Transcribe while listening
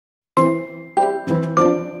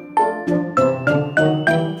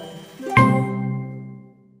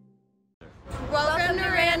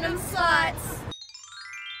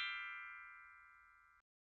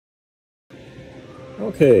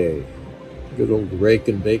Okay, good old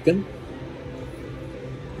Rakin bacon.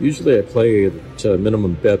 Usually I play at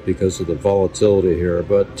minimum bet because of the volatility here,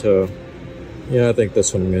 but yeah, I think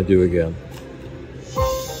that's what I'm going to do again.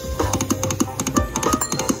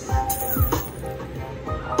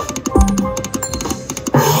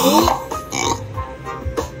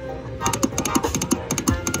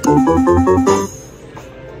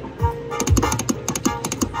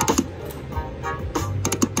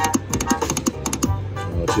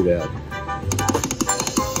 Not too bad.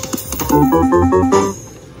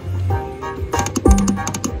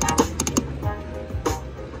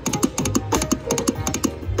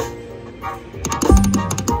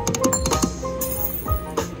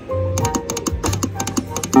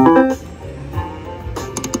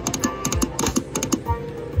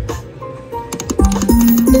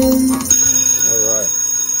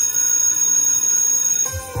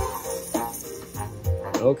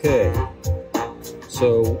 Okay,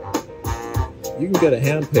 so you can get a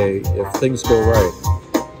hand pay if things go right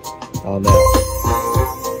on that.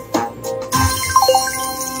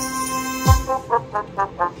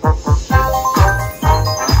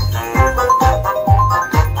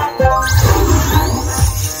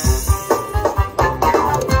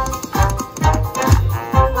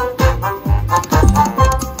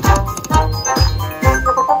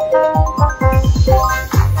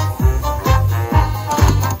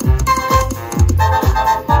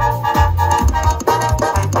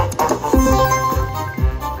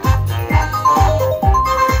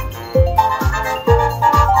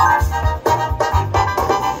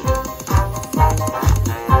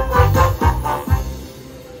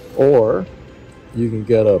 Or you can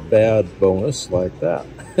get a bad bonus like that.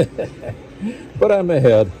 But I'm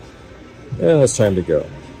ahead, and it's time to go.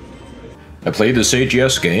 I played this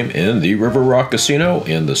AGS game in the River Rock Casino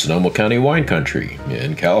in the Sonoma County wine country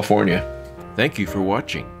in California. Thank you for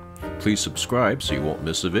watching. Please subscribe so you won't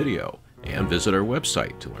miss a video, and visit our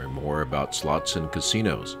website to learn more about slots and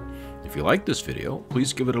casinos. If you like this video,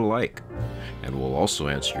 please give it a like, and we'll also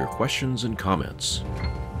answer your questions and comments.